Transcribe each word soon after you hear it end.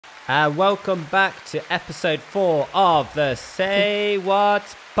Welcome back to episode 4 of the Say What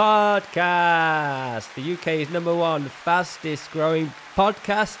podcast, the UK's #1 fastest growing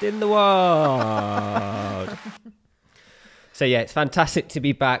podcast in the world. So yeah, it's fantastic to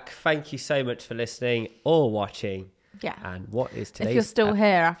be back. Thank you so much for listening or watching. Yeah. And what is today's... If you're still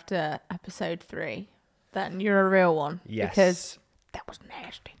here after episode 3, then you're a real one. Yes. Because that was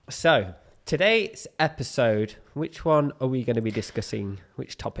nasty. So today's episode, which one are we going to be discussing?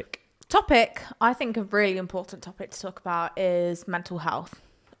 Which topic? I think a really important topic to talk about is mental health.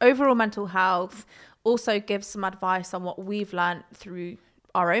 Overall mental health. Also give some advice on what we've learned through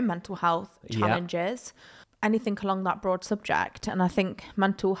our own mental health challenges. Anything along that broad subject. And I think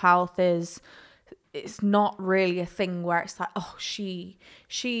mental health it's not really a thing where it's like, oh, she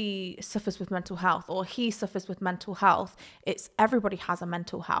suffers with mental health or he suffers with mental health. It's everybody has a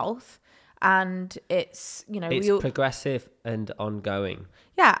mental health. And it's, you know, it's progressive and ongoing.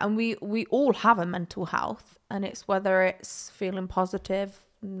 Yeah, and we all have a mental health, and it's whether it's feeling positive,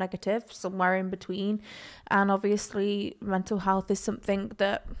 negative, somewhere in between. And obviously mental health is something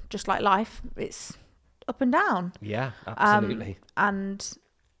that, just like life, it's up and down. Yeah, absolutely. And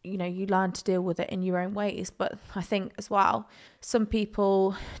you know, you learn to deal with it in your own ways. But I think as well, some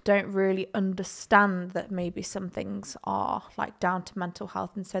people don't really understand that maybe some things are like down to mental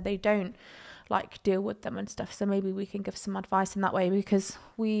health, and so they don't like deal with them and stuff. So maybe we can give some advice in that way, because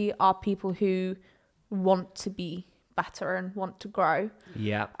we are people who want to be better and want to grow.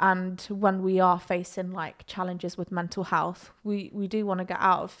 Yeah. And when we are facing like challenges with mental health, we do want to get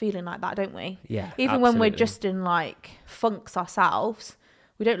out of feeling like that, don't we? Yeah. Even absolutely. when we're just in like funks ourselves,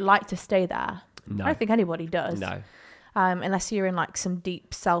 we don't like to stay there. No. I don't think anybody does. No. Unless you're in like some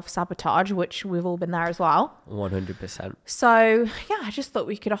deep self-sabotage, which we've all been there as well. 100%. So yeah, I just thought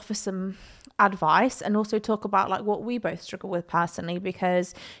we could offer some advice and also talk about like what we both struggle with personally,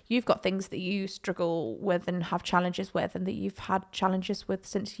 because you've got things that you struggle with and have challenges with, and that you've had challenges with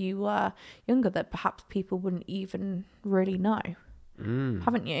since you were younger that perhaps people wouldn't even really know.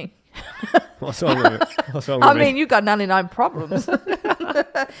 Haven't you? What's wrong with it? I mean, you've got 99 problems.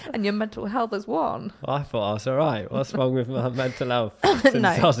 And your mental health is one. I thought I was all right. What's wrong with my mental health since No.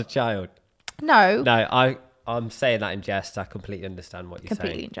 I was a child? No. No, I'm saying that in jest. I completely understand what you're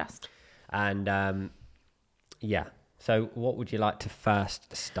Completely saying. in jest. And yeah. So what would you like to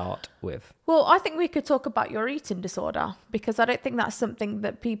first start with? Well, I think we could talk about your eating disorder, because I don't think that's something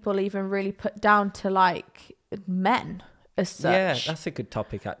that people even really put down to like men as such. Yeah, that's a good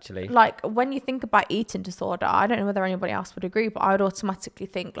topic actually. Like when you think about eating disorder, I don't know whether anybody else would agree, but I would automatically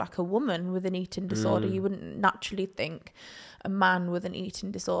think like a woman with an eating disorder. You wouldn't naturally think a man with an eating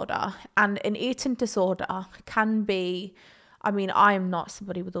disorder. And an eating disorder can be, I mean, I'm not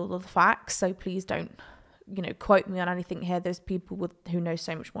somebody with all of the facts, so please don't, you know, quote me on anything here. There's people who know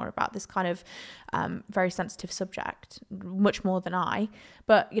so much more about this kind of very sensitive subject, much more than I.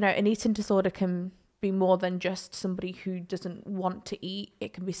 But, you know, an eating disorder can be more than just somebody who doesn't want to eat.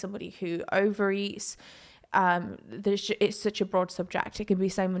 It can be somebody who overeats. It's such a broad subject. It can be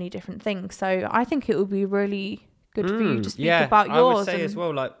so many different things. So I think it would be really good for you to speak about yours. I would say as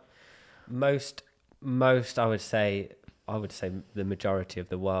well, like most I would say the majority of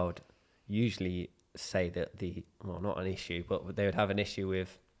the world usually say that not an issue, but they would have an issue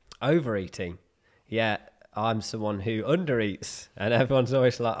with overeating. Yeah. I'm someone who undereats, and everyone's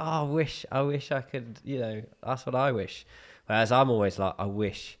always like, oh, I wish I could, you know, that's what I wish. Whereas I'm always like, I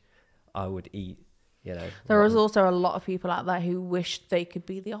wish I would eat, you know. There is also a lot of people out there who wish they could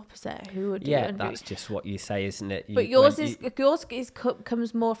be the opposite, who would that's just what you say, isn't it? But yours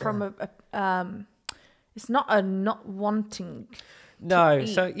comes more from it's not a not wanting. No,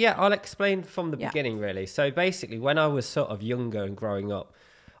 so yeah, I'll explain from the beginning really. So basically, when I was sort of younger and growing up,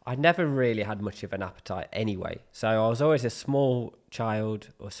 I never really had much of an appetite anyway. So I was always a small child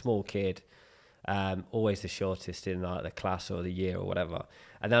or small kid, always the shortest in like the class or the year or whatever.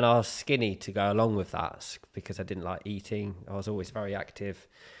 And then I was skinny to go along with that because I didn't like eating. I was always very active.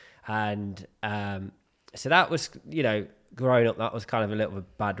 And so that was, you know, growing up, that was kind of a little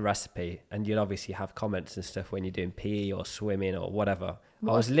bad recipe. And you'd obviously have comments and stuff when you're doing PE or swimming or whatever.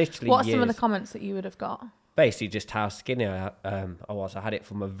 What are some of the comments that you would have got? Basically just how skinny I was. I had it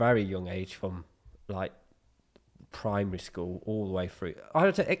from a very young age, from like primary school all the way through. I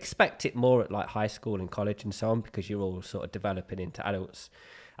would expect it more at like high school and college and so on, because you're all sort of developing into adults,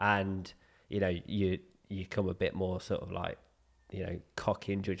 and you know you come a bit more sort of like, you know,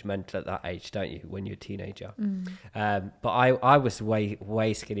 cocky and judgmental at that age, don't you, when you're a teenager? But I was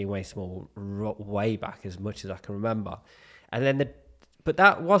way skinny, way small, way back as much as I can remember. And then but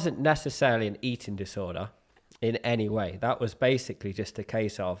that wasn't necessarily an eating disorder. in any way. That was basically just a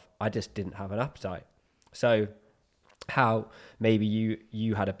case of I just didn't have an appetite. So how maybe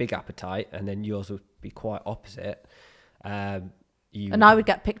you had a big appetite and then yours would be quite opposite. And I would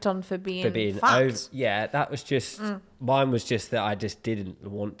get picked on for being fat. Yeah, that was just mine was just that I just didn't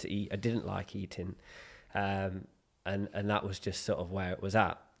want to eat. I didn't like eating, and that was just sort of where it was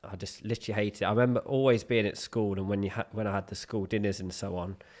at. I just literally hated it. I remember always being at school, and when I had the school dinners and so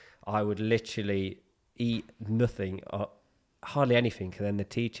on, I would literally eat nothing, or hardly anything, and then the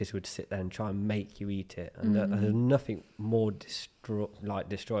teachers would sit there and try and make you eat it, and there's nothing more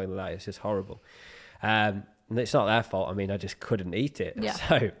destroying than that. It's just horrible. And it's not their fault. I mean, I just couldn't eat it. Yeah.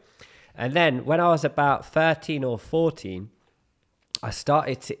 So, and then when I was about 13 or 14, I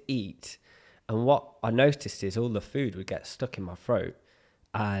started to eat, and what I noticed is all the food would get stuck in my throat.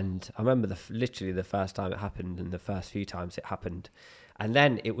 And I remember literally the first time it happened, and the first few times it happened, and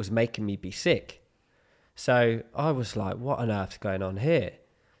then it was making me be sick. So I was like, what on earth's going on here?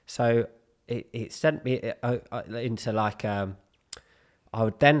 So it sent me into like, I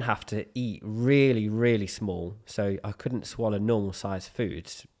would then have to eat really, really small. So I couldn't swallow normal size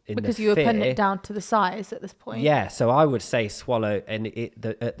foods. Because you were putting it down to the size at this point. Yeah, so I would say swallow, and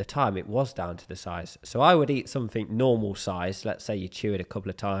at the time it was down to the size. So I would eat something normal size. Let's say you chew it a couple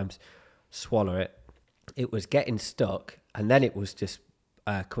of times, swallow it. It was getting stuck, and then it was just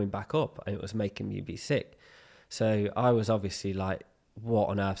coming back up, and it was making me be sick. So I was obviously like, what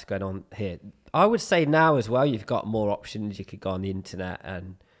on earth's going on here? I would say now as well, you've got more options. You could go on the internet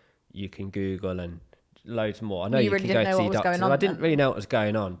and you can Google and loads more. I know you really could go to see doctors. I didn't really know what was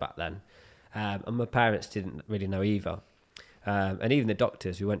going on back then, and my parents didn't really know either. And even the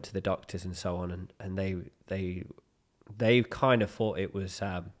doctors, we went to the doctors and so on, and they kind of thought it was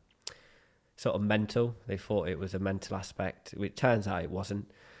sort of mental. They thought it was a mental aspect, which turns out it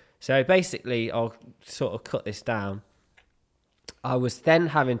wasn't. So basically, I'll sort of cut this down. I was then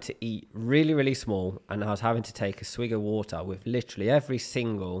having to eat really, really small, and I was having to take a swig of water with literally every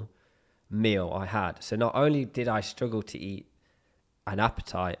single meal I had. So not only did I struggle to eat an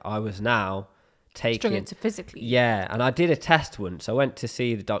appetite, I was now struggling to physically. Yeah, and I did a test once. I went to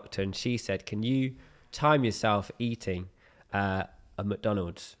see the doctor, and she said, "Can you time yourself eating a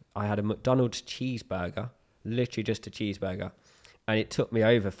McDonald's?" I had a McDonald's cheeseburger, literally just a cheeseburger, and it took me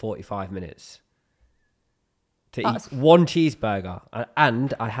over 45 minutes to eat one cheeseburger,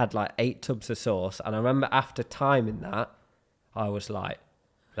 and I had like 8 tubs of sauce. And I remember after timing that, I was like,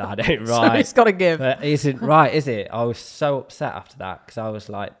 that ain't right. So it's got to give. That isn't right, is it? I was so upset after that, because I was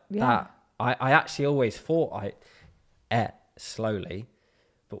like, that. I actually always thought I ate slowly,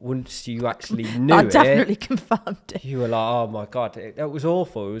 but once you actually knew it, definitely confirmed it. You were like, oh my God, it was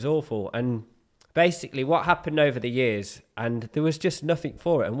awful. It was awful. And basically what happened over the years, and there was just nothing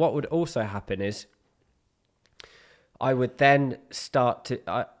for it. And what would also happen is I would then start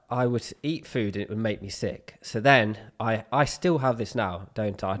to... I would eat food and it would make me sick. So then I still have this now,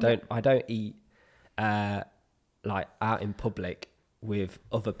 don't I? I don't eat like out in public with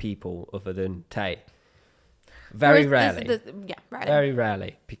other people other than Tay. Very rarely. Very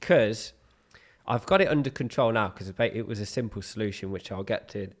rarely, because I've got it under control now, because it was a simple solution, which I'll get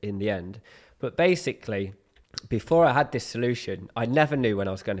to in the end. But basically, before I had this solution, I never knew when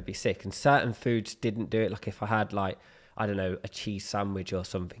I was going to be sick, and certain foods didn't do it. Like if I had like, I don't know, a cheese sandwich or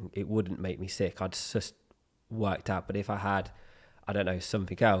something, it wouldn't make me sick. I'd just worked out. But if I had, I don't know,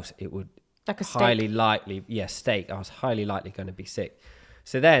 something else, it would like a highly likely, steak. I was highly likely going to be sick.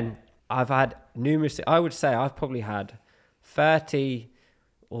 So then I've had numerous, I would say I've probably had 30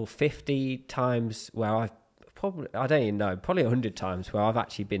 or 50 times where I don't even know, probably 100 times where I've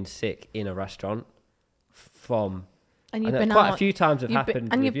actually been sick in a restaurant from... And you've been quite out, a few times have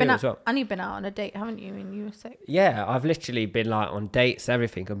happened with you as well. And you've been out on a date, haven't you? And you were sick. Yeah, I've literally been like on dates,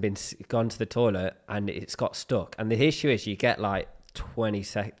 everything. I've gone to the toilet and it's got stuck. And the issue is you get like 20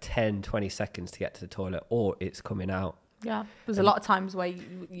 seconds to get to the toilet, or it's coming out. Yeah, there's a lot of times where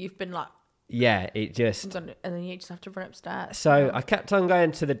you've been like... Yeah, it just... And then you just have to run upstairs. So I kept on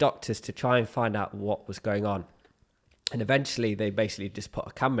going to the doctors to try and find out what was going on. And eventually they basically just put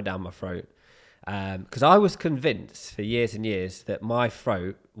a camera down my throat. Because I was convinced for years and years that my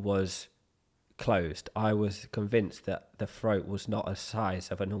throat was closed. I was convinced that the throat was not the size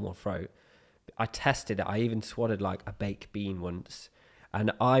of a normal throat. I tested it. I even swallowed like a baked bean once,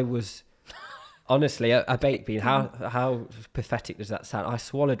 and I was honestly a baked bean. How pathetic does that sound? I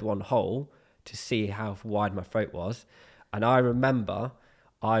swallowed one whole to see how wide my throat was, and I remember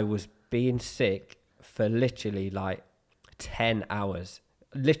I was being sick for literally like 10 hours.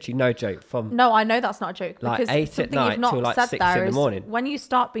 Literally no joke. No, I know that's not a joke. Like because 8 at night till like 6 in the morning. When you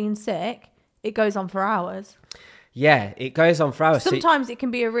start being sick, it goes on for hours. Yeah, it goes on for hours. Sometimes it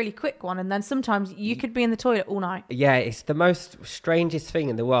can be a really quick one, and then sometimes you could be in the toilet all night. Yeah, it's the most strangest thing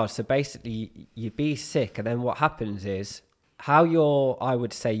in the world. So basically, you be sick, and then what happens is how I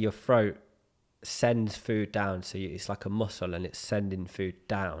would say your throat sends food down. So it's like a muscle, and it's sending food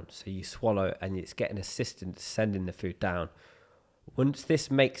down. So you swallow, and it's getting assistance sending the food down. Once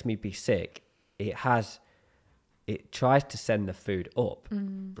this makes me be sick, it tries to send the food up,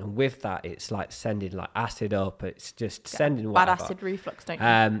 and with that it's like sending like acid up. It's just sending whatever. Bad acid reflux, don't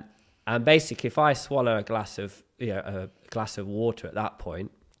you? And basically, if I swallow a glass of water at that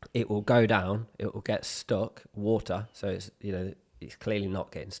point, it will go down. It will get stuck water, so it's clearly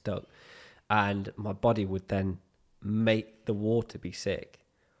not getting stuck, and my body would then make the water be sick.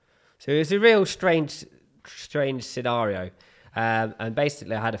 So it's a real strange scenario. And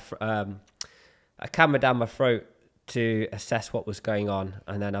basically, I had a camera down my throat to assess what was going on,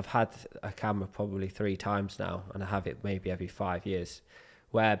 and then I've had a camera probably 3 times now, and I have it maybe every 5 years,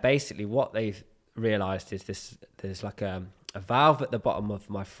 where basically what they've realized is there's like a valve at the bottom of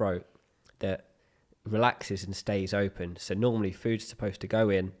my throat that relaxes and stays open. So normally food's supposed to go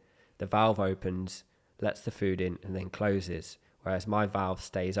in, the valve opens, lets the food in, and then closes, whereas my valve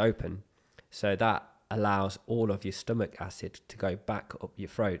stays open, so that allows all of your stomach acid to go back up your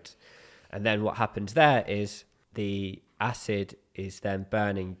throat. And then what happens there is the acid is then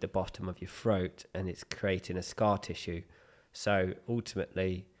burning the bottom of your throat, and it's creating a scar tissue. So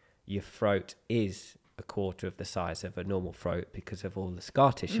ultimately, your throat is a quarter of the size of a normal throat because of all the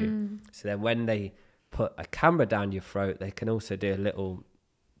scar tissue. So then when they put a camera down your throat, they can also do a little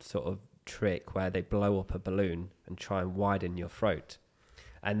sort of trick where they blow up a balloon and try and widen your throat.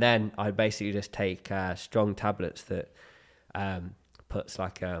 And then I basically just take strong tablets that puts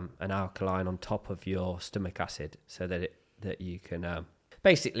like an alkaline on top of your stomach acid, so that you can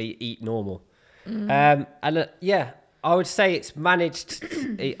basically eat normal. Yeah, I would say it's managed.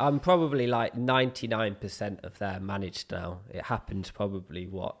 I'm probably like 99% of there managed now. It happens probably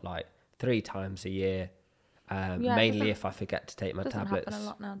like 3 times a year. Mainly if I forget to take my tablets. Happen a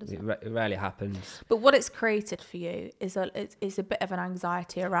lot now, does it? It rarely happens. But what it's created for you is a bit of an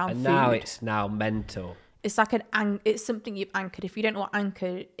anxiety around and food. Now it's now mental. It's like it's something you've anchored. If you don't know what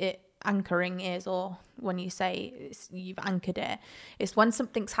anchoring is, or when you say you've anchored it, it's when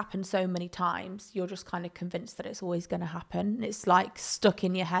something's happened so many times, you're just kind of convinced that it's always going to happen. It's like stuck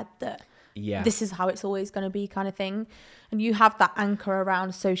in your head that this is how it's always going to be, kind of thing. And you have that anchor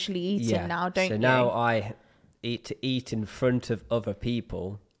around socially eating now, don't you? So now eat in front of other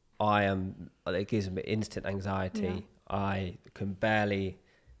people, it gives me instant anxiety. I can barely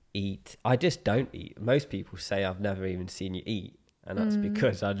eat. I just don't eat. Most people say I've never even seen you eat, and that's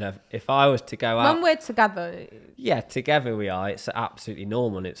because if I was to go out when we're together, together we are, it's absolutely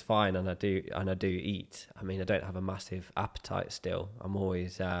normal and it's fine, and I do eat. I mean, I don't have a massive appetite still. I'm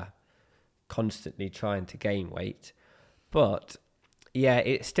always constantly trying to gain weight, but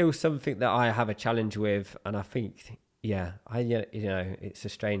it's still something that I have a challenge with, and I think it's a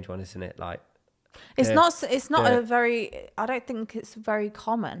strange one, isn't it? Like I don't think it's very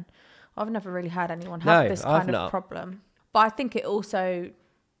common. I've never really had anyone have this kind of problem. But I think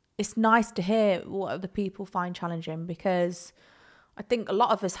it's nice to hear what other people find challenging, because I think a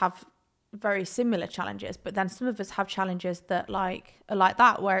lot of us have very similar challenges, but then some of us have challenges that are like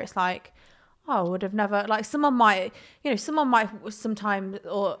that, where it's like, oh, I would have never, like someone might sometimes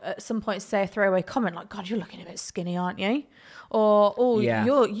or at some point say a throwaway comment like, God, you're looking a bit skinny, aren't you? Or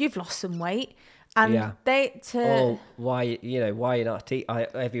you've lost some weight. And why you're not eating?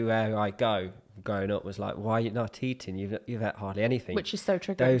 Everywhere I go growing up was like, why are you not eating? You've had hardly anything. Which is so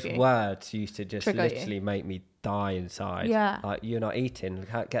triggering. Those words used to just literally make me die inside. Yeah. Like, you're not eating,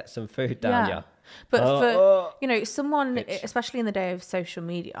 get some food down you. But for someone, especially in the day of social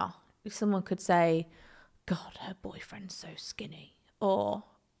media, someone could say, God, her boyfriend's so skinny, or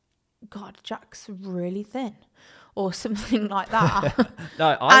God, Jack's really thin, or something like that.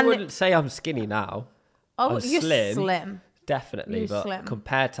 No, I wouldn't say I'm skinny now. Oh, you're slim. Definitely, but slim.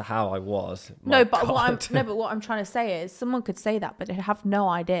 Compared to how I was, but what I'm trying to say is someone could say that, but they have no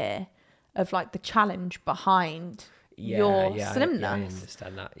idea of like the challenge behind your slimness. I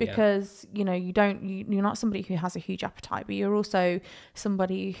understand that. Because you're not somebody who has a huge appetite, but you're also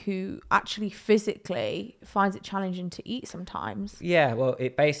somebody who actually physically finds it challenging to eat sometimes. Yeah, well,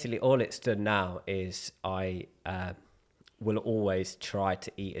 it basically, all it's done now is I will always try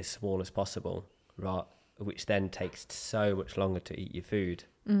to eat as small as possible, right? Which then takes so much longer to eat your food.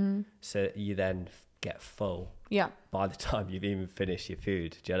 So you then get full by the time you've even finished your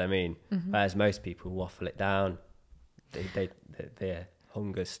food. Do you know what I mean? Whereas most people waffle it down. Their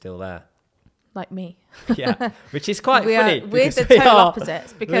hunger's still there. like me. Yeah, which is quite funny. We're the total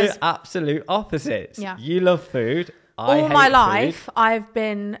opposites, because we're absolute opposites. Yeah. You love food. I all hate my food. life, I've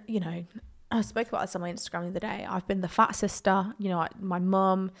been, you know, I spoke about this on my Instagram the other day. I've been the fat sister, you know, my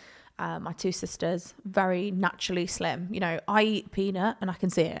mum, my two sisters, very naturally slim. You know, I eat peanut and I can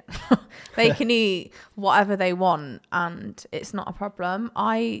see it. They can eat whatever they want and it's not a problem.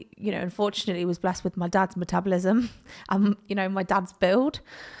 I, you know, unfortunately was blessed with my dad's metabolism and, you know, my dad's build,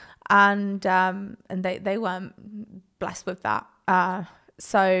 and they weren't blessed with that.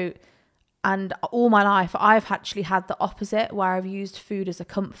 And all my life, I've actually had the opposite, where I've used food as a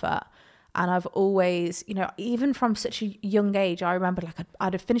comfort. And I've always, you know, even from such a young age, I remember like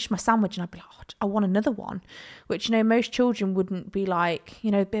I'd have finished my sandwich and I'd be like, oh, I want another one, which, you know, most children wouldn't be like, you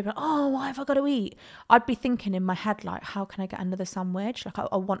know, be like, oh, why have I got to eat? I'd be thinking in my head, like, how can I get another sandwich? Like,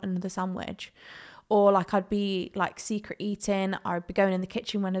 I want another sandwich. Or like I'd be like secret eating. I'd be going in the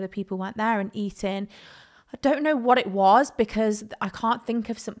kitchen when other people weren't there and eating. I don't know what it was, because I can't think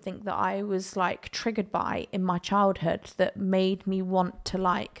of something that I was like triggered by in my childhood that made me want to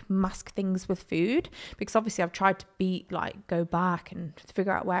like mask things with food, because obviously I've tried to go back and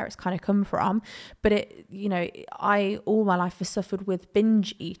figure out where it's kind of come from. But it, you know, I all my life have suffered with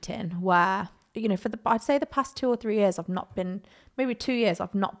binge eating, where, you know, I'd say the past 2 or 3 years, I've not been, maybe 2 years,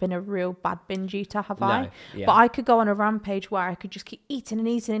 I've not been a real bad binge eater, have I? Yeah. But I could go on a rampage where I could just keep eating and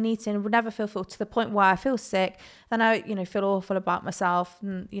eating and eating and would never feel full, to the point where I feel sick. Then I, you know, feel awful about myself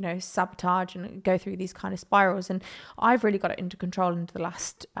and, you know, sabotage and go through these kind of spirals. And I've really got it under control into the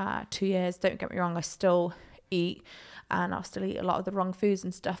last 2 years. Don't get me wrong, I still eat and I'll still eat a lot of the wrong foods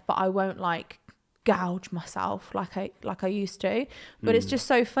and stuff, but I won't like gouge myself like I used to. But it's just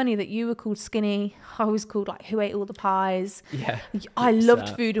so funny that you were called skinny, I was called like who ate all the pies. Yeah, I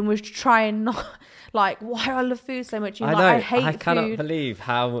loved food and was trying not like, why do I love food so much? You know, I hate I cannot food. believe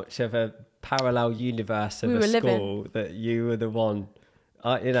how much of a parallel universe of a school that you were the one.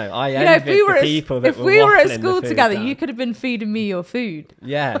 I envied the people that were if we were at waffling school the food together, down. you could have been feeding me your food.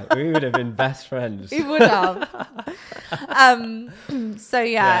 Yeah, we would have been best friends. We would have. So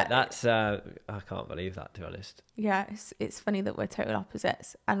yeah, that's I can't believe that, to be honest. Yeah, it's funny that we're total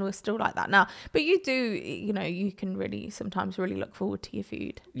opposites and we're still like that now. But you do, you know, you can really sometimes really look forward to your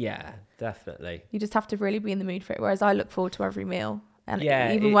food. Yeah, definitely. You just have to really be in the mood for it. Whereas I look forward to every meal. And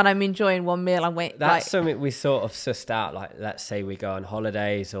yeah, even when I'm enjoying one meal, I'm waiting. That's something we sort of sussed out. Like, let's say we go on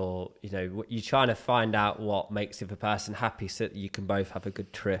holidays, or, you know, you're trying to find out what makes the other person happy so that you can both have a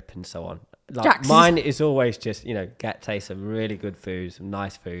good trip and so on. Like, mine is always just, you know, taste some really good food, some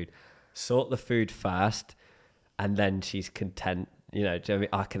nice food, sort the food first, and then she's content. You know, do you know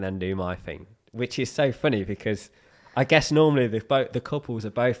what I mean? I can then do my thing, which is so funny because I guess normally the couples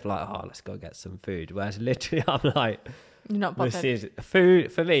are both like, oh, let's go get some food. Whereas literally I'm like, you're not bothered. This is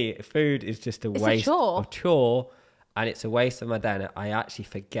food for me. Food is just a waste of chore, and it's a waste of my day. And I actually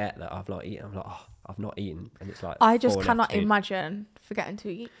forget that I've not eaten. I'm like, oh, I've not eaten, and it's like I just cannot imagine forgetting to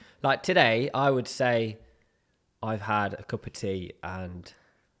eat. Like today, I would say I've had a cup of tea, and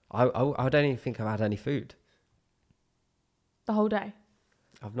I don't even think I've had any food the whole day.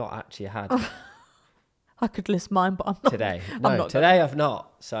 I've not actually had. I could list mine, but I'm not today. No, I'm not today. I've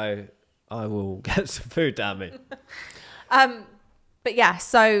not. So I will get some food down me. But yeah,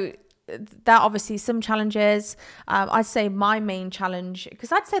 so there are obviously some challenges. I'd say my main challenge,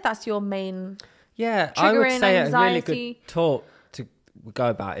 because I'd say that's your main. Yeah, I would say anxiety. A really good talk to go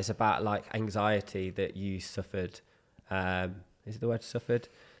about is about like anxiety that you suffered. Is the word suffered?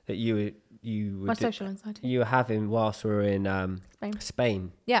 That you my social anxiety you were having whilst we were in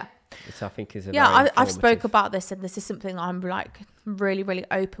Spain. Yeah. Which I think is I've spoke about this, and this is something I'm like really, really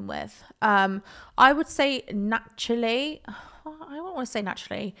open with. I would say naturally, I don't want to say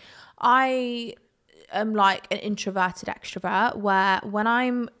naturally, I am like an introverted extrovert, where when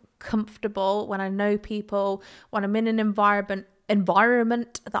I'm comfortable, when I know people, when I'm in an environment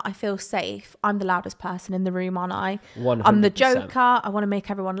that I feel safe, I'm the loudest person in the room, aren't I? 100%. I'm the joker. I want to make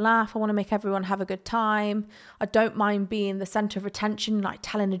everyone laugh. I want to make everyone have a good time. I don't mind being the center of attention, like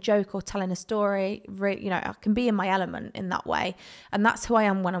telling a joke or telling a story. You know, I can be in my element in that way. And that's who I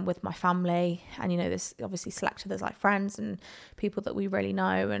am when I'm with my family. And, you know, there's obviously select others like friends and people that we really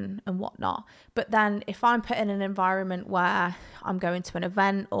know and whatnot. But then if I'm put in an environment where I'm going to an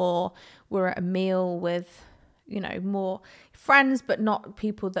event or we're at a meal with, you know, more friends, but not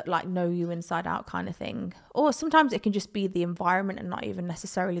people that like know you inside out kind of thing. Or sometimes it can just be the environment and not even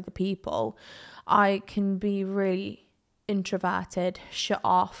necessarily the people. I can be really introverted, shut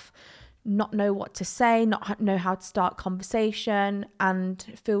off, not know what to say, not know how to start conversation, and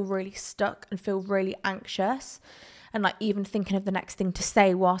feel really stuck and feel really anxious. and like even thinking of the next thing to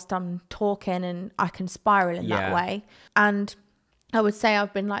say whilst I'm talking, and I can spiral in that way. And I would say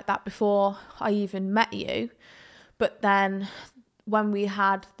I've been like that before I even met you. But then when we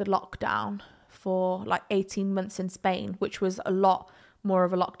had the lockdown for like 18 months in Spain, which was a lot more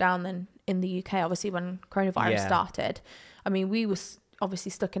of a lockdown than in the UK, obviously, when coronavirus started. I mean, we were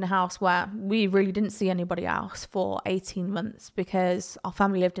obviously stuck in a house where we really didn't see anybody else for 18 months because our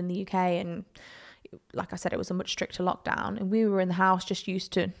family lived in the UK, and like I said, it was a much stricter lockdown, and we were in the house just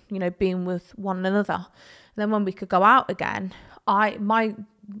used to, you know, being with one another. And then when we could go out again,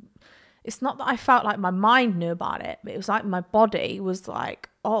 it's not that I felt like my mind knew about it, but it was like my body was like,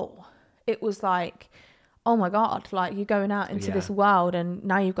 oh my God, like you're going out into this world, and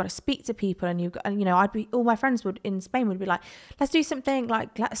now you've got to speak to people, and you know, all my friends in Spain would be like, let's do something,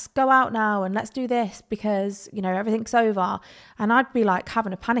 like let's go out now and let's do this because, you know, everything's over. And I'd be like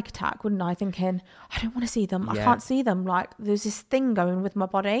having a panic attack, wouldn't I? Thinking, I don't want to see them. I can't see them. Like there's this thing going with my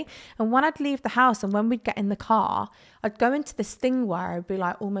body. And when I'd leave the house and when we'd get in the car, I'd go into this thing where I'd be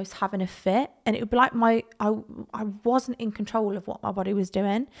like almost having a fit, and it would be like I wasn't in control of what my body was doing.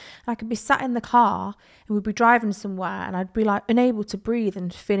 And I could be sat in the car and we'd be driving somewhere, and I'd be like unable to breathe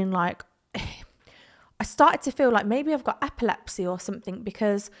and feeling like I started to feel like maybe I've got epilepsy or something,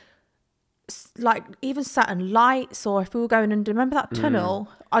 because like even certain lights, or if we were going under, remember that tunnel,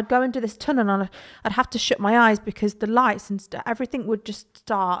 I'd go into this tunnel and I'd have to shut my eyes because the lights and everything would just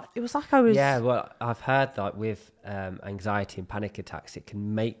start. It was like I was... Yeah, well, I've heard that with anxiety and panic attacks, it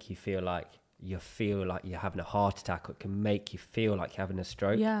can make you feel like you're having a heart attack, or it can make you feel like you're having a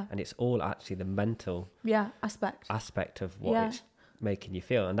stroke. Yeah. And it's all actually the mental aspect of what it's making you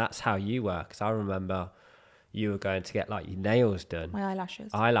feel. And that's how you were, because I remember you were going to get like your nails done. My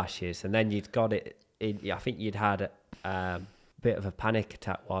eyelashes. And then you'd got it in, I think you'd had a bit of a panic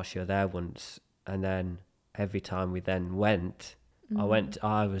attack whilst you were there once. And then every time we then went,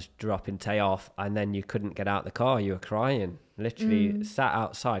 I was dropping Tay off, and then you couldn't get out the car. You were crying, literally sat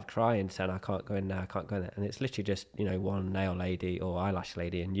outside crying, saying, I can't go in there, I can't go in there. And it's literally just, you know, one nail lady or eyelash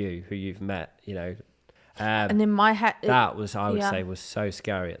lady and you, who you've met, you know. And in my head, that was, I would say, was so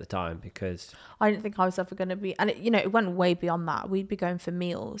scary at the time, because I didn't think I was ever going to be, and you know, it went way beyond that. We'd be going for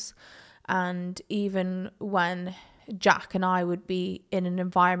meals, and even when Jack and I would be in an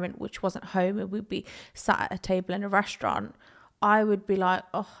environment which wasn't home, and we'd be sat at a table in a restaurant, I would be like,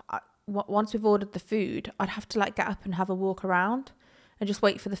 once we've ordered the food, I'd have to like get up and have a walk around and just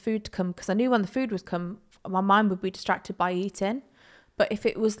wait for the food to come, because I knew when the food was come, my mind would be distracted by eating. But if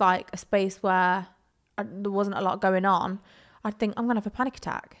it was like a space where there wasn't a lot going on, I'd think I'm gonna have a panic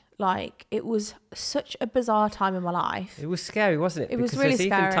attack. Like, it was such a bizarre time in my life. It was scary, wasn't it? It was really scary.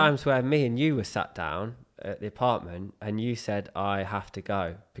 Because there's even times where me and you were sat down at the apartment and you said, I have to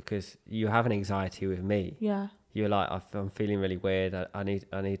go, because you have an anxiety with me. Yeah. You were like, I'm feeling really weird. I need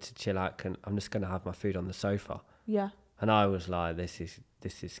to chill out. I'm just going to have my food on the sofa. Yeah. And I was like, this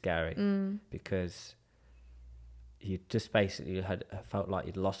is scary, because you just basically felt like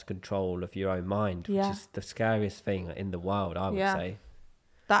you'd lost control of your own mind, which is the scariest thing in the world, I would say.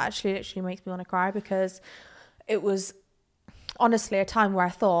 That actually literally makes me want to cry, because it was honestly a time where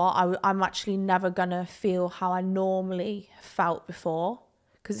I thought I'm actually never going to feel how I normally felt before.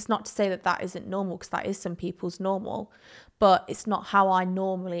 Because it's not to say that isn't normal, because that is some people's normal, but it's not how I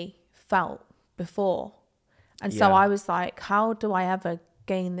normally felt before. And so I was like, how do I ever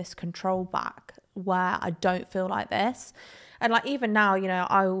gain this control back where I don't feel like this? And like even now, you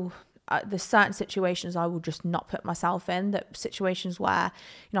know, there's certain situations I will just not put myself in, that situations where,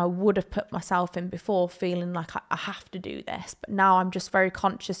 you know, I would have put myself in before, feeling like I have to do this. But now I'm just very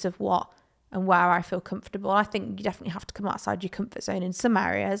conscious of what and where I feel comfortable. I think you definitely have to come outside your comfort zone in some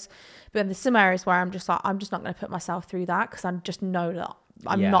areas, but then there's some areas where I'm just like, I'm just not going to put myself through that, because I just know that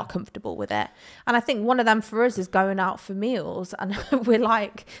I'm not comfortable with it. And I think one of them for us is going out for meals, and we're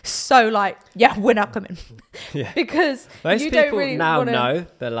like, so like, yeah, we're not coming. Because most you people don't really now wanna... know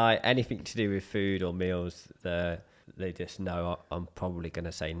that like anything to do with food or meals, they just know I'm probably going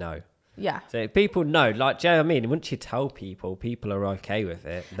to say no. Yeah. So people know, like, do you know what I mean? Once you tell people are okay with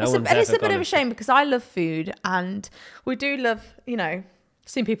it. It's a bit of a shame, because I love food, and we do love, you know,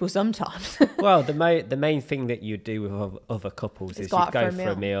 seeing people sometimes. Well, the main thing that you do with other couples is you go for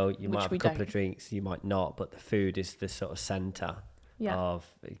a meal, you might have a couple of drinks, you might not, but the food is the sort of centre of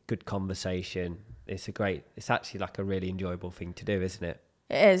good conversation. It's actually like a really enjoyable thing to do, isn't it?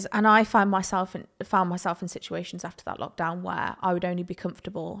 It is. And I found myself in situations after that lockdown where I would only be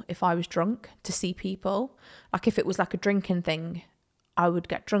comfortable if I was drunk to see people. Like if it was like a drinking thing, I would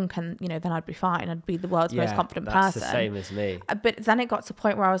get drunk and, you know, then I'd be fine. I'd be the world's most confident person. That's the same as me. But then it got to a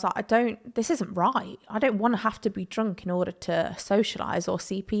point where I was like, this isn't right. I don't want to have to be drunk in order to socialize or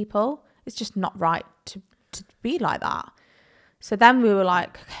see people. It's just not right to be like that. So then we were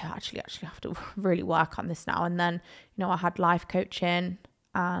like, okay, I actually have to really work on this now. And then, you know, I had life coaching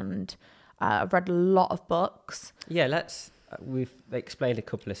and I've read a lot of books. Yeah, we've explained a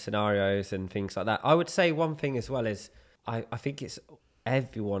couple of scenarios and things like that. I would say one thing as well is I think it's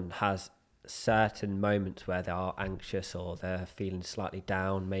everyone has certain moments where they are anxious or they're feeling slightly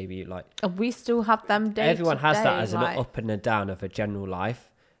down, maybe like... And we still have them day Everyone to has day, that as an up and a down of a general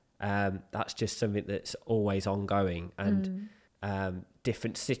life. That's just something that's always ongoing. And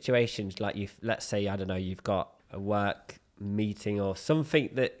different situations, like let's say, I don't know, you've got a work meeting or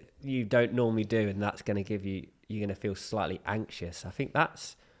something that you don't normally do, and that's going to give you're going to feel slightly anxious. I think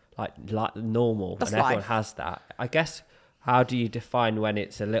that's like normal, and everyone has that. I guess, how do you define when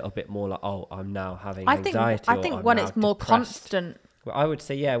it's a little bit more like, oh, I'm now having anxiety? I think when it's more constant. Well, I would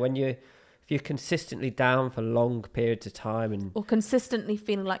say, yeah, if you're consistently down for long periods of time or consistently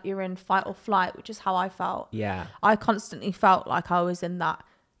feeling like you're in fight or flight, which is how I felt. Yeah. I constantly felt like I was in that,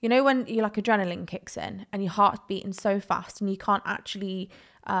 you know, when you like adrenaline kicks in and your heart's beating so fast and you can't actually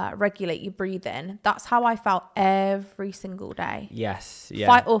regulate your breathing. That's how I felt every single day. Yes. Yeah.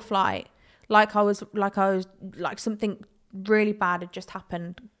 Fight or flight. Like something really bad had just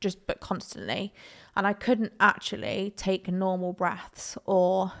happened, but constantly. And I couldn't actually take normal breaths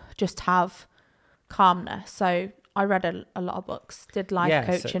or just have calmness. So I read a lot of books, did life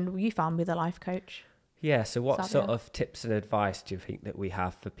coaching. So you found me the life coach. Yeah. So what sort of tips and advice do you think that we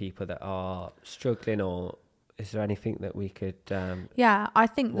have for people that are struggling, or is there anything that we could... I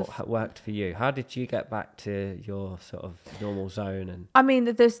think... What worked for you? How did you get back to your sort of normal zone? And I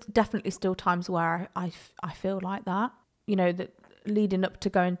mean, there's definitely still times where I feel like that. You know, that leading up to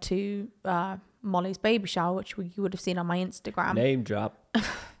going to Molly's baby shower, which you would have seen on my Instagram. Name drop.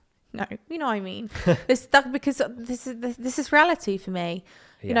 No, you know what I mean. Because this is reality for me.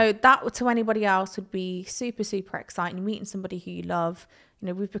 Yeah. You know, that to anybody else would be super, super exciting. Meeting somebody who you love. You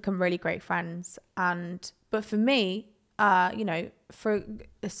know, we've become really great friends. But for me, you know,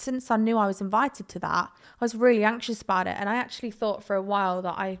 since I knew I was invited to that, I was really anxious about it. And I actually thought for a while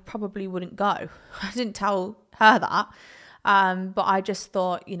that I probably wouldn't go. I didn't tell her that. But I just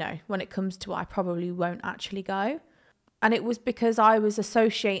thought, you know, when it comes to it, I probably won't actually go. And it was because I was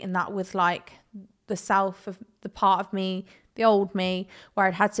associating that with like the self of the part of me, the old me, where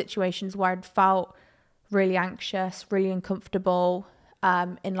I'd had situations where I'd felt really anxious, really uncomfortable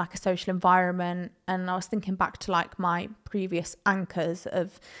in like a social environment. And I was thinking back to like my previous anchors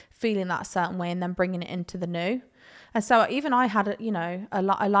of feeling that certain way and then bringing it into the new. And so even I had,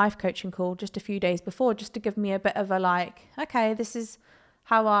 a life coaching call just a few days before, just to give me a bit of a like, okay, this is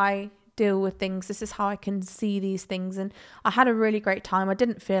how I deal with things. This is how I can see these things. And I had a really great time. I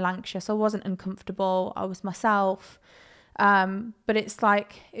didn't feel anxious. I wasn't uncomfortable. I was myself. But it's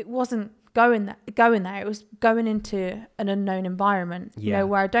like, it wasn't going there. It was going into an unknown environment, you know,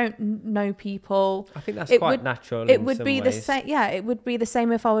 where I don't know people. I think that's quite natural. It would be the same. Yeah, it would be the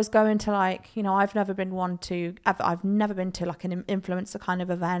same if I was going to like, you know, I've never been to like an influencer kind of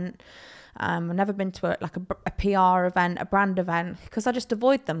event. I've never been to a PR event, a brand event, because I just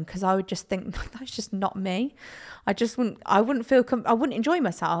avoid them, because I would just think that's just not me. I wouldn't enjoy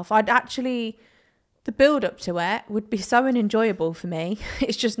myself. The build up to it would be so unenjoyable for me.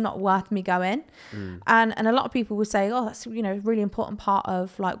 It's just not worth me going. And a lot of people would say, oh, that's, you know, a really important part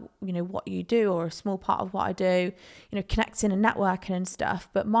of like, you know, what you do, or a small part of what I do, you know, connecting and networking and stuff.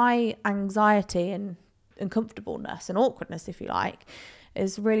 But my anxiety and uncomfortableness and awkwardness, if you like,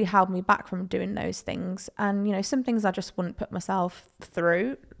 has really held me back from doing those things. And, you know, some things I just wouldn't put myself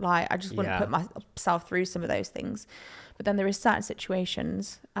through. Like, I just wouldn't put myself through some of those things. But then there is certain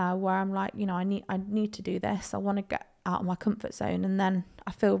situations where I'm like, you know, I need to do this. I want to get out of my comfort zone, and then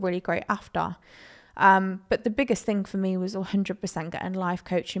I feel really great after. But the biggest thing for me was 100% getting life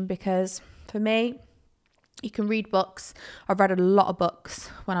coaching, because for me, you can read books. I've read a lot of books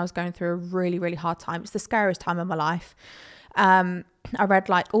when I was going through a really, really hard time. It's the scariest time of my life. I read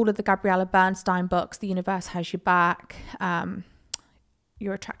like all of the Gabriella Bernstein books. The Universe Has Your Back.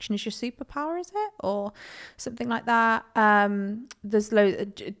 Your Attraction Is Your Superpower, is it? Or something like that. There's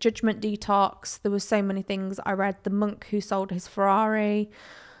loads of Judgment Detox. There was so many things. I read The Monk Who Sold His Ferrari.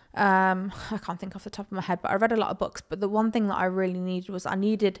 I can't think off the top of my head, but I read a lot of books. But the one thing that I really needed was I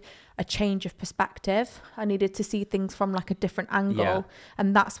needed a change of perspective. I needed to see things from like a different angle. Yeah.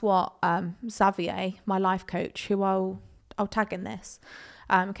 And that's what Xavier, my life coach, who I'll tag in this,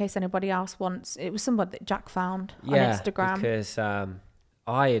 in case anybody else wants. It was somebody that Jack found on Instagram. Because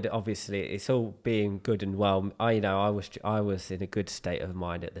obviously, it's all being good and well. I was in a good state of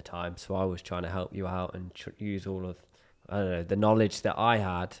mind at the time, so I was trying to help you out and use all of, I don't know, the knowledge that I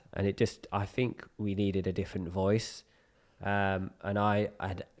had, and I think we needed a different voice. And I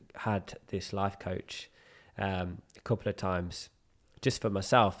had this life coach a couple of times just for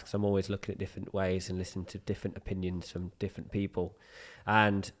myself, because I'm always looking at different ways and listening to different opinions from different people.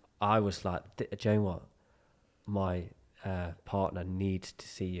 And I was like, do you know what? My partner needs to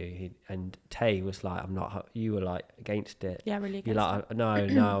see you. And Tay was like, I'm not. You were like against it. Yeah, really against You're like, it.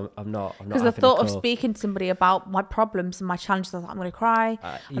 No, I'm not. Because the thought of speaking to somebody about my problems and my challenges, I was like, I'm going to cry.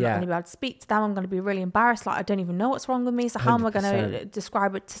 I'm not going to be able to speak to them. I'm going to be really embarrassed. Like, I don't even know what's wrong with me. So how am I going to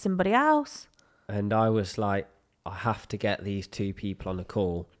describe it to somebody else? And I was like, I have to get these two people on a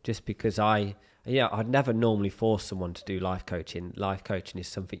call, just because I'd never normally force someone to do life coaching. Life coaching is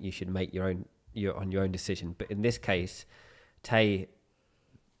something you should make on your own decision. But in this case, Tay,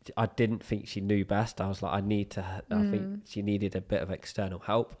 I didn't think she knew best. I was like, I think she needed a bit of external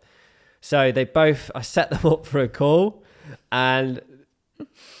help. So I set them up for a call, and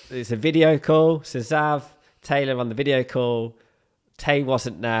it's a video call. So Zav, Taylor on the video call, Tay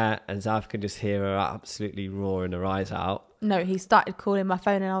wasn't there, and Zav could just hear her absolutely roaring her eyes out. No, he started calling my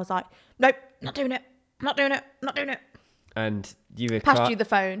phone, and I was like, nope, not doing it. And you were passed you the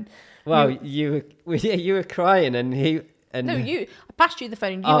phone. Well, you were crying, and I passed you the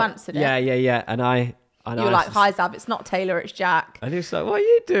phone, and you answered it. Yeah. And I were like, hi Zav, it's not Taylor, it's Jack. And he was like, what are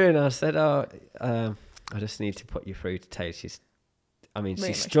you doing? I said, I just need to put you through to Taylor. She's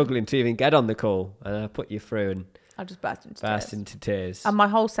struggling to even get on the call, and I put you through, and I just burst into tears. tears. And my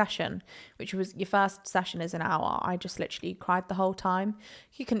whole session, which was, your first session is an hour, I just literally cried the whole time.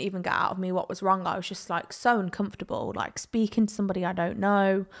 You couldn't even get out of me what was wrong. I was just like so uncomfortable, like speaking to somebody I don't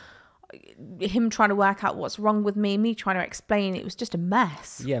know, him trying to work out what's wrong with me trying to explain. It was just a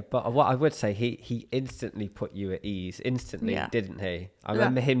mess. Yeah, but what I would say, he instantly put you at ease, didn't he? I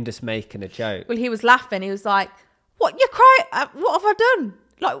remember him just making a joke. Well, he was laughing. He was like, what, you're crying? What have I done?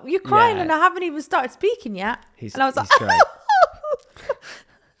 Like, you're crying and I haven't even started speaking yet. And I was like,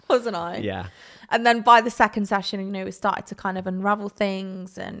 wasn't I? Yeah. And then by the second session, we started to kind of unravel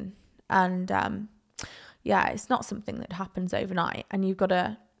things, and it's not something that happens overnight. And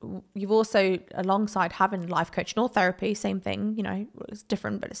you've also, alongside having life coaching or therapy, same thing, it's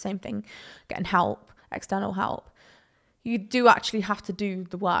different, but it's the same thing, getting help, external help. You do actually have to do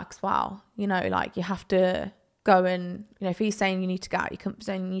the work as well. Like, you have to go and, if he's saying you need to get out your comfort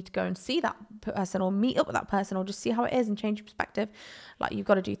zone, you need to go and see that person or meet up with that person or just see how it is and change your perspective. Like, you've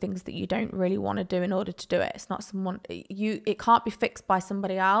got to do things that you don't really want to do in order to do it. It's not it can't be fixed by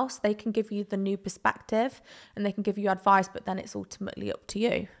somebody else. They can give you the new perspective and they can give you advice, but then it's ultimately up to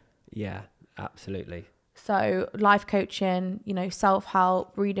you. Yeah, absolutely. So life coaching,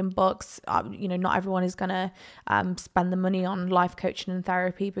 self-help, reading books, not everyone is going to spend the money on life coaching and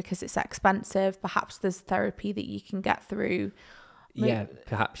therapy because it's expensive. Perhaps there's therapy that you can get through. Yeah,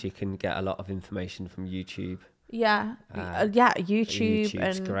 perhaps you can get a lot of information from YouTube. Yeah, YouTube's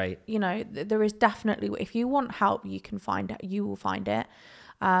and great. There is definitely, if you want help, you will find it.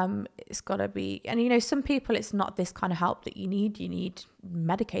 It's got to be, and some people, it's not this kind of help that you need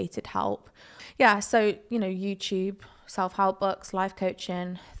medicated help. Yeah, so YouTube, self-help books, life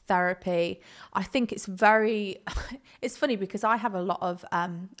coaching, therapy. I think it's it's funny because I have a lot of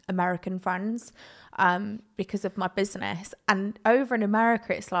American friends because of my business, and over in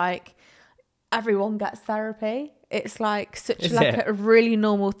America it's like everyone gets therapy. It's like a really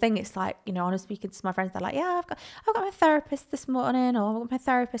normal thing. It's like, when I'm speaking to my friends, they're like, yeah, I've got my therapist this morning, or I've got my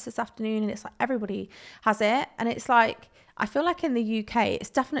therapist this afternoon. And it's like, everybody has it. And it's like, I feel like in the UK, it's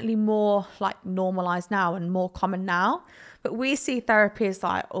definitely more like normalized now and more common now. But we see therapy as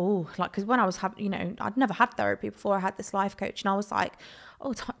like, because when I was having, I'd never had therapy before I had this life coach. And I was like,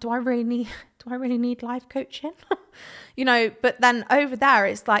 do I really need life coaching? But then over there,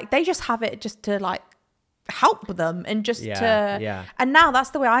 it's like, they just have it just to like help them and just and now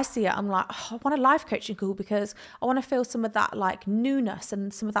that's the way I see it. I'm like, I want a life coaching call because I want to feel some of that like newness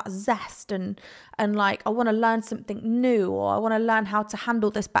and some of that zest and like I want to learn something new, or I want to learn how to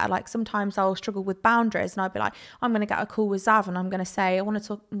handle this better. Like sometimes I'll struggle with boundaries and I'll be like, I'm going to get a call with Zav and I'm going to say, I want to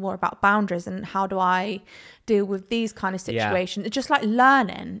talk more about boundaries and how do I deal with these kind of situations. It's just like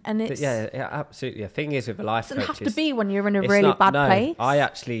learning, and it's absolutely. The thing is with a life coach, it doesn't have to be when you're in a really bad place. I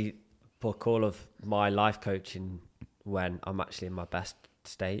actually book all of my life coaching when I'm actually in my best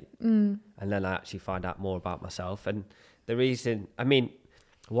state, and then I actually find out more about myself. And the reason,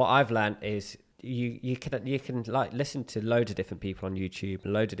 what I've learned is you can like listen to loads of different people on YouTube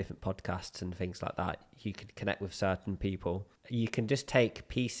and loads of different podcasts and things like that. You can connect with certain people. You can just take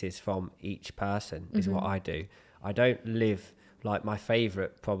pieces from each person is what I do. I don't live like my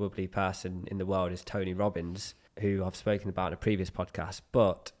favorite probably person in the world is Tony Robbins, who I've spoken about in a previous podcast,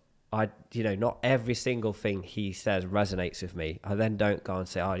 but not every single thing he says resonates with me. I then don't go and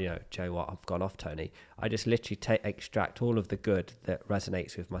say, Joe, what, I've gone off Tony. I just literally extract all of the good that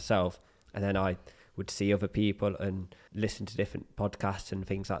resonates with myself. And then I would see other people and listen to different podcasts and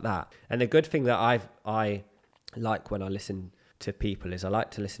things like that. And the good thing that I like when I listen to people is I like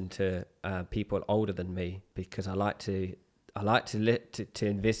to listen to people older than me, because I like to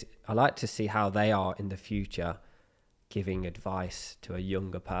see how they are in the future, giving advice to a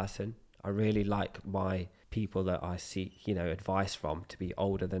younger person. I really like my people that I seek, advice from to be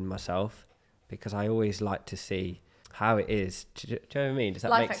older than myself, because I always like to see how it is. Do you know what I mean? Does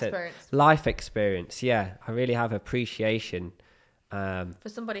that make sense? Life experience. Yeah, I really have appreciation for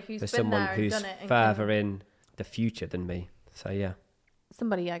somebody who's done it further in the future than me. So yeah,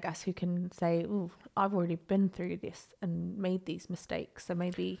 somebody I guess who can say, "Oh, I've already been through this and made these mistakes, so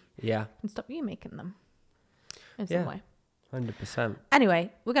maybe can stop you making them in some way." 100%.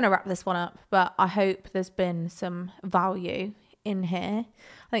 Anyway, we're going to wrap this one up, but I hope there's been some value in here.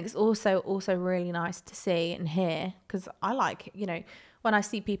 I think it's also really nice to see and hear, because I like, when I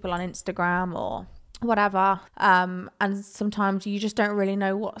see people on Instagram or whatever, and sometimes you just don't really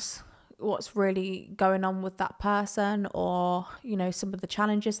know what's really going on with that person, or some of the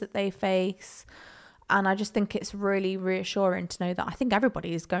challenges that they face. And I just think it's really reassuring to know that I think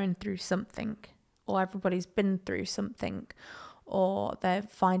everybody is going through something, or everybody's been through something, or they're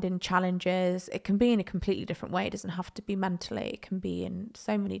finding challenges. It can be in a completely different way. It doesn't have to be mentally. It can be in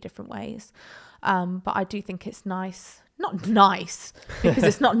so many different ways. But I do think it's nice, not nice, because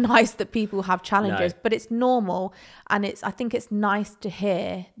it's not nice that people have challenges, but it's normal. And I think it's nice to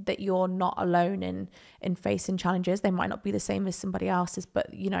hear that you're not alone in facing challenges. They might not be the same as somebody else's, but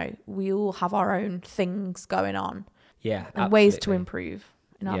we all have our own things going on. Yeah. And ways to improve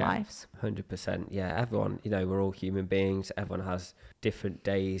in our lives. 100%. Yeah, everyone, we're all human beings. Everyone has different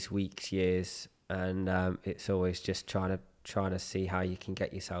days, weeks, years, and it's always just trying to see how you can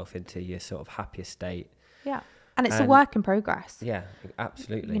get yourself into your sort of happiest state. Yeah, and it's a work in progress. Yeah,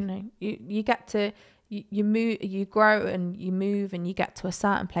 absolutely. You get to you move, you grow, and you move, and you get to a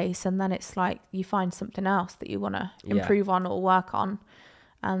certain place, and then it's like you find something else that you want to improve on or work on,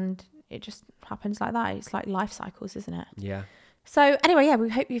 and it just happens like that. It's like life cycles, isn't it? Yeah. So anyway, we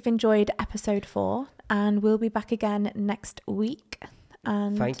hope you've enjoyed episode 4, and we'll be back again next week.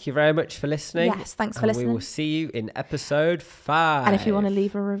 And thank you very much for listening. Yes, thanks for listening. We will see you in episode 5. And if you want to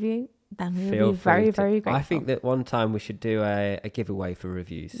leave a review, then we'll be very, very grateful. I think that one time we should do a giveaway for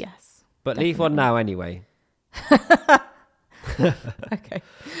reviews. Yes. But definitely. Leave one now anyway. Okay.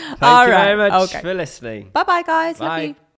 Thank you very much for listening. Bye-bye, guys. Bye. Love you.